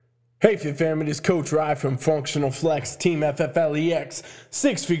Hey Fit Fam, it is Coach Rye from Functional Flex, Team FFLEX,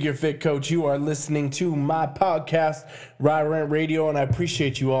 Six Figure Fit Coach. You are listening to my podcast, Rye Rant Radio, and I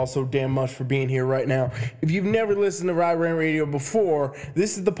appreciate you all so damn much for being here right now. If you've never listened to Rye Rant Radio before,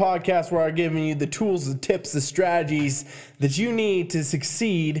 this is the podcast where I'm giving you the tools, the tips, the strategies that you need to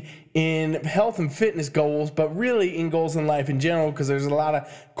succeed in health and fitness goals, but really in goals in life in general, because there's a lot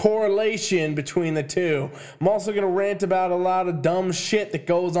of correlation between the two. I'm also going to rant about a lot of dumb shit that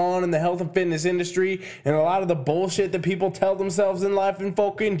goes on in the health and fitness industry and a lot of the bullshit that people tell themselves in life and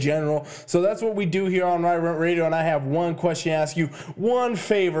folk in general. So that's what we do here on Rye Rant Radio, and I have one question to ask you. One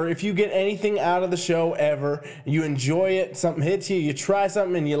favor: if you get anything out of the show ever, you enjoy it, something hits you, you try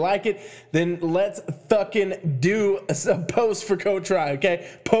something and you like it, then let's fucking do a post for Coach Rye, okay?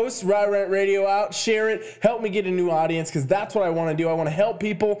 Post Rye Rant Radio out, share it, help me get a new audience, because that's what I want to do. I want to help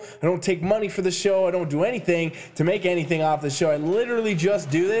people. I don't take money for the show. I don't do anything to make anything off the show. I literally just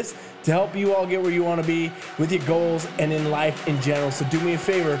do this to help you all get where you want to be with your goals and in life in general. So do me a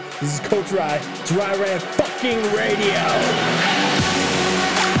favor. This is Coach Rye. It's Rye Rant fucking Radio.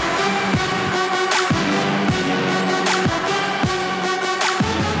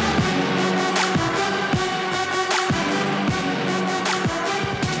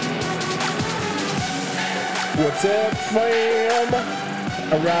 What's up, fam?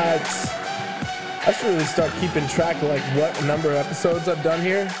 Alright. I should really start keeping track of like what number of episodes I've done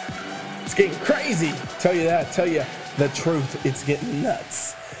here. It's getting crazy. Tell you the truth. It's getting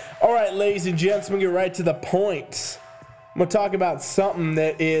nuts. Alright, ladies and gents, I'm gonna get right to the point. I'm gonna talk about something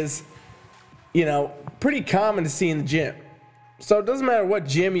that is, pretty common to see in the gym. So it doesn't matter what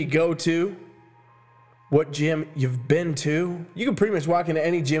gym you go to, what gym you've been to. You can pretty much walk into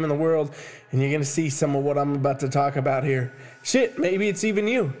any gym in the world and you're going to see some of what I'm about to talk about here. Shit, maybe it's even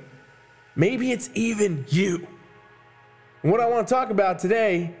you. Maybe it's even you. And what I want to talk about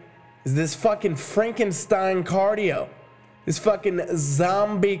today is this fucking Frankenstein cardio. This fucking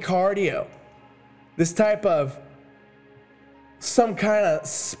zombie cardio. This type of some kind of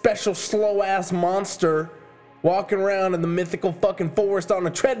special slow-ass monster walking around in the mythical fucking forest on a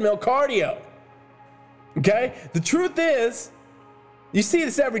treadmill cardio. Okay? The truth is, you see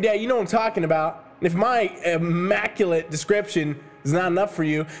this every day. You know what I'm talking about. If my immaculate description is not enough for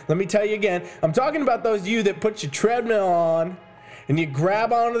you, let me tell you again. I'm talking about those of you that put your treadmill on and you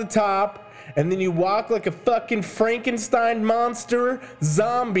grab onto the top and then you walk like a fucking Frankenstein monster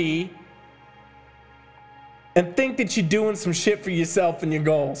zombie and think that you're doing some shit for yourself and your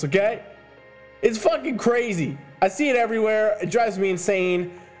goals, okay? It's fucking crazy. I see it everywhere. It drives me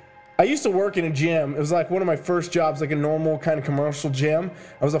insane. I used to work in a gym. It was like one of my first jobs, like a normal kind of commercial gym.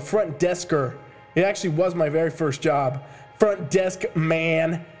 I was a front desker. It actually was my very first job. Front desk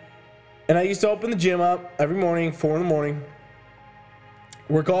man. And I used to open the gym up every morning, 4 in the morning,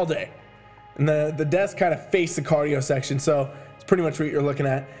 work all day. And the desk kind of faced the cardio section, so it's pretty much what you're looking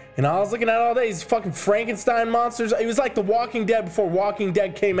at. And all I was looking at all day is fucking Frankenstein monsters. It was like The Walking Dead before Walking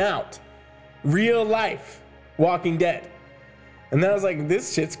Dead came out. Real life Walking Dead. And then I was like,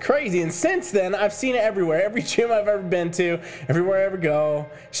 this shit's crazy. And since then, I've seen it everywhere. Every gym I've ever been to, everywhere I ever go.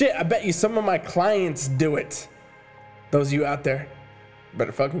 Shit, I bet you some of my clients do it. Those of you out there,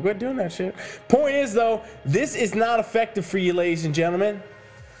 better fucking quit doing that shit. Point is, though, this is not effective for you, ladies and gentlemen.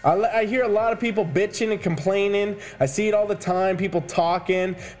 I hear a lot of people bitching and complaining. I see it all the time. People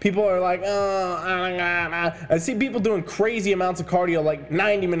talking. People are like, I see people doing crazy amounts of cardio, like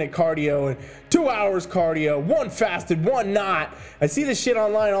 90-minute cardio and 2 hours cardio, one fasted, one not. I see this shit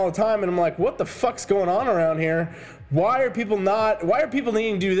online all the time, and I'm like, what the fuck's going on around here? Why are people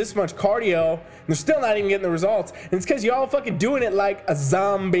needing to do this much cardio and they're still not even getting the results? And it's because y'all fucking doing it like a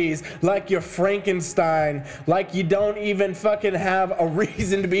zombies, like you're Frankenstein, like you don't even fucking have a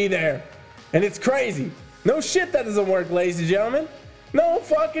reason to be there. And it's crazy. No shit, that doesn't work, ladies and gentlemen. No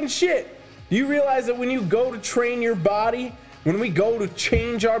fucking shit. Do you realize that when you go to train your body, when we go to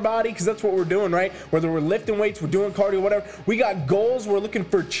change our body, because that's what we're doing, right? Whether we're lifting weights, we're doing cardio, whatever, we got goals, we're looking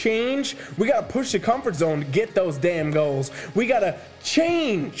for change. We got to push the comfort zone to get those damn goals. We got to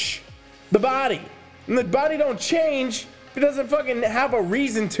change the body. And the body don't change if it doesn't fucking have a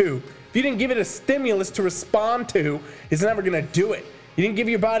reason to. If you didn't give it a stimulus to respond to, it's never going to do it. You didn't give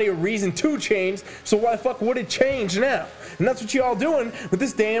your body a reason to change, so why the fuck would it change now? And that's what you all doing with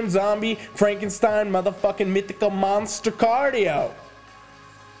this damn zombie, Frankenstein, motherfucking mythical monster cardio.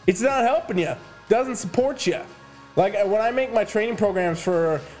 It's not helping you. It doesn't support you. Like, when I make my training programs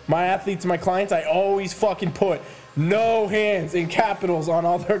for my athletes and my clients, I always fucking put no hands in capitals on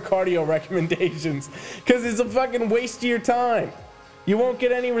all their cardio recommendations, because it's a fucking waste of your time. You won't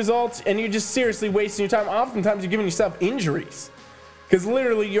get any results, and you're just seriously wasting your time. Oftentimes, you're giving yourself injuries. Because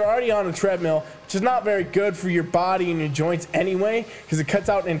literally, you're already on a treadmill, which is not very good for your body and your joints anyway, because it cuts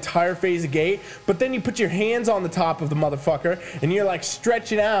out an entire phase of gait. But then you put your hands on the top of the motherfucker, and you're like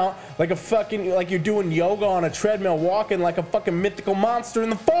stretching out like a fucking, like you're doing yoga on a treadmill, walking like a fucking mythical monster in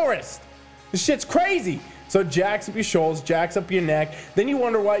the forest. This shit's crazy. So it jacks up your shoulders, jacks up your neck. Then you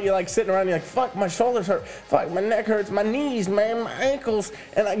wonder why you're like sitting around and you're like, fuck, my shoulders hurt. Fuck, my neck hurts, my knees, man, my ankles.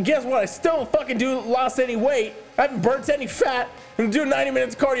 And guess what? I still fucking lost any weight. I haven't burnt any fat. I'm doing 90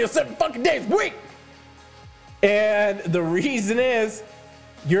 minutes of cardio 7 fucking days a week. And the reason is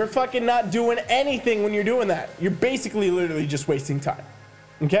you're fucking not doing anything when you're doing that. You're basically literally just wasting time.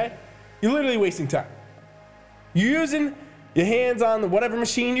 Okay? You're literally wasting time. You're using your hands on the whatever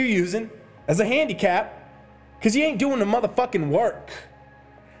machine you're using as a handicap, because you ain't doing the motherfucking work.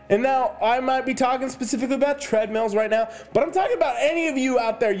 And now, I might be talking specifically about treadmills right now, but I'm talking about any of you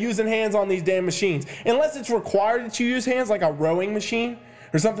out there using hands on these damn machines. Unless it's required that you use hands, like a rowing machine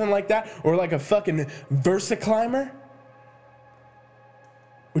or something like that, or like a fucking VersaClimber,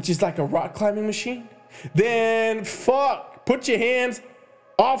 which is like a rock climbing machine, then fuck, put your hands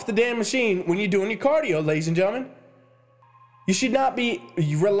off the damn machine when you're doing your cardio, ladies and gentlemen. You should not be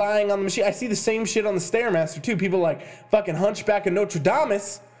relying on the machine. I see the same shit on the Stairmaster too. People like fucking Hunchback of Notre Dame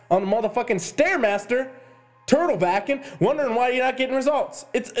on the motherfucking Stairmaster, turtlebacking, wondering why you're not getting results.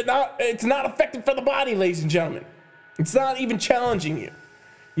 It's not effective for the body, ladies and gentlemen. It's not even challenging you.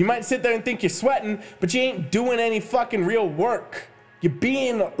 You might sit there and think you're sweating, but you ain't doing any fucking real work. You're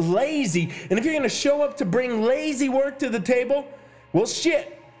being lazy. And if you're gonna show up to bring lazy work to the table, well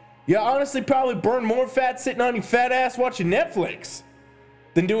shit. You honestly probably burn more fat sitting on your fat ass watching Netflix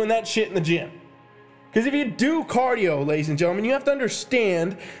than doing that shit in the gym. Because if you do cardio, ladies and gentlemen, you have to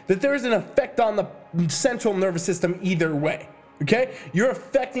understand that there is an effect on the central nervous system either way. Okay? You're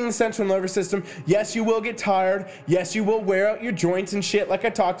affecting the central nervous system. Yes, you will get tired. Yes, you will wear out your joints and shit like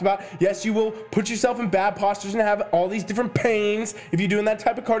I talked about. Yes, you will put yourself in bad postures and have all these different pains if you're doing that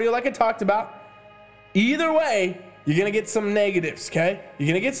type of cardio like I talked about. Either way, you're gonna get some negatives, okay? You're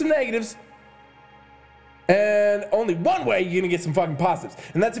gonna get some negatives. And only one way you're gonna get some fucking positives.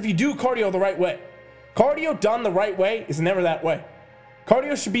 And that's if you do cardio the right way. Cardio done the right way is never that way.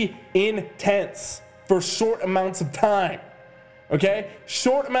 Cardio should be intense for short amounts of time. Okay?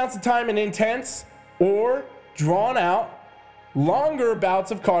 Short amounts of time and intense, or drawn out, longer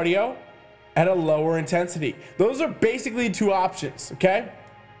bouts of cardio at a lower intensity. Those are basically the two options, okay?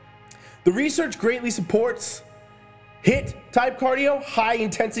 The research greatly supports HIIT type cardio, high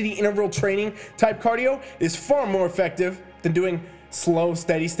intensity interval training type cardio, is far more effective than doing slow,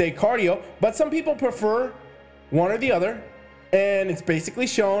 steady state cardio, but some people prefer one or the other, and it's basically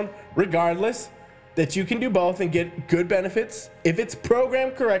shown, regardless, that you can do both and get good benefits if it's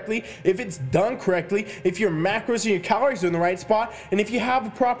programmed correctly, if it's done correctly, if your macros and your calories are in the right spot, and if you have a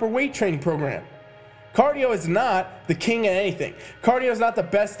proper weight training program. Cardio is not the king of anything. Cardio is not the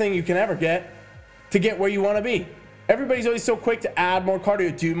best thing you can ever get to get where you want to be. Everybody's always so quick to add more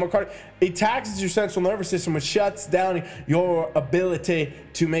cardio, do more cardio. It taxes your central nervous system, which shuts down your ability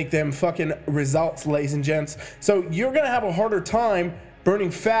to make them fucking results, ladies and gents. So you're gonna have a harder time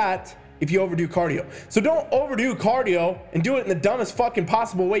burning fat if you overdo cardio. So don't overdo cardio and do it in the dumbest fucking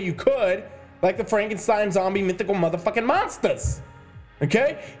possible way you could, like the Frankenstein zombie mythical motherfucking monsters.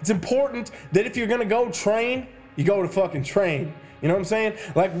 Okay? It's important that if you're gonna go train, you go to fucking train. You know what I'm saying?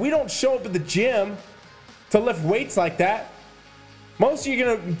 Like, we don't show up at the gym to lift weights like that. Most of you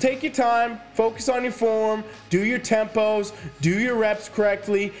are gonna take your time, focus on your form, do your tempos, do your reps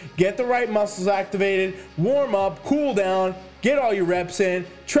correctly, get the right muscles activated, warm up, cool down, get all your reps in,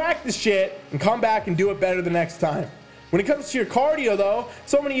 track the shit, and come back and do it better the next time. When it comes to your cardio though,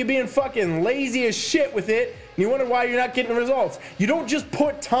 so many of you being fucking lazy as shit with it, and you wonder why you're not getting the results. You don't just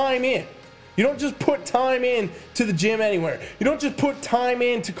put time in. You don't just put time in to the gym anywhere. You don't just put time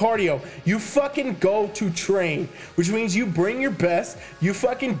into cardio. You fucking go to train, which means you bring your best, you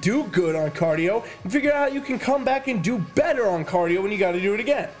fucking do good on cardio, and figure out how you can come back and do better on cardio when you gotta do it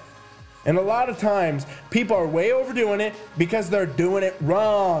again. And a lot of times, people are way overdoing it because they're doing it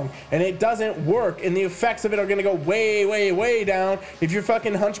wrong. And it doesn't work. And the effects of it are going to go way, way, way down if you're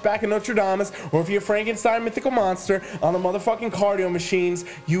fucking Hunchback of Notre Dame, or if you're Frankenstein mythical monster on the motherfucking cardio machines.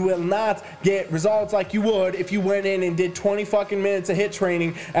 You will not get results like you would if you went in and did 20 fucking minutes of HIIT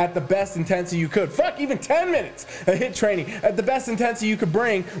training at the best intensity you could. Fuck, even 10 minutes of HIIT training at the best intensity you could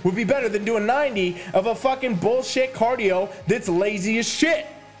bring would be better than doing 90 of a fucking bullshit cardio that's lazy as shit.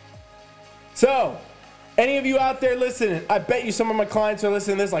 So, any of you out there listening, I bet you some of my clients are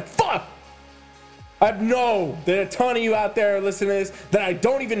listening to this like, fuck! I know that a ton of you out there are listening to this that I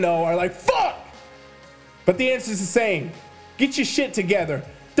don't even know are like, fuck! But the answer is the same. Get your shit together.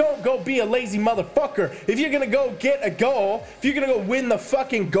 Don't go be a lazy motherfucker. If you're gonna go get a goal, if you're gonna go win the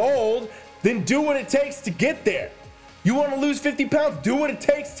fucking gold, then do what it takes to get there. You wanna lose 50 pounds? Do what it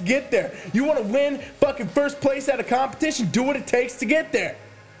takes to get there. You wanna win fucking first place at a competition? Do what it takes to get there.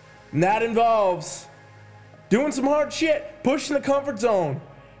 And that involves doing some hard shit, pushing the comfort zone,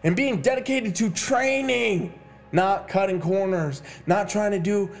 and being dedicated to training, not cutting corners, not trying to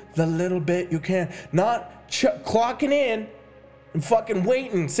do the little bit you can, not clocking in and fucking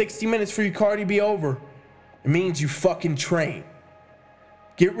waiting 60 minutes for your cardio to be over. It means you fucking train.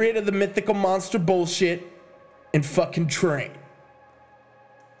 Get rid of the mythical monster bullshit and fucking train.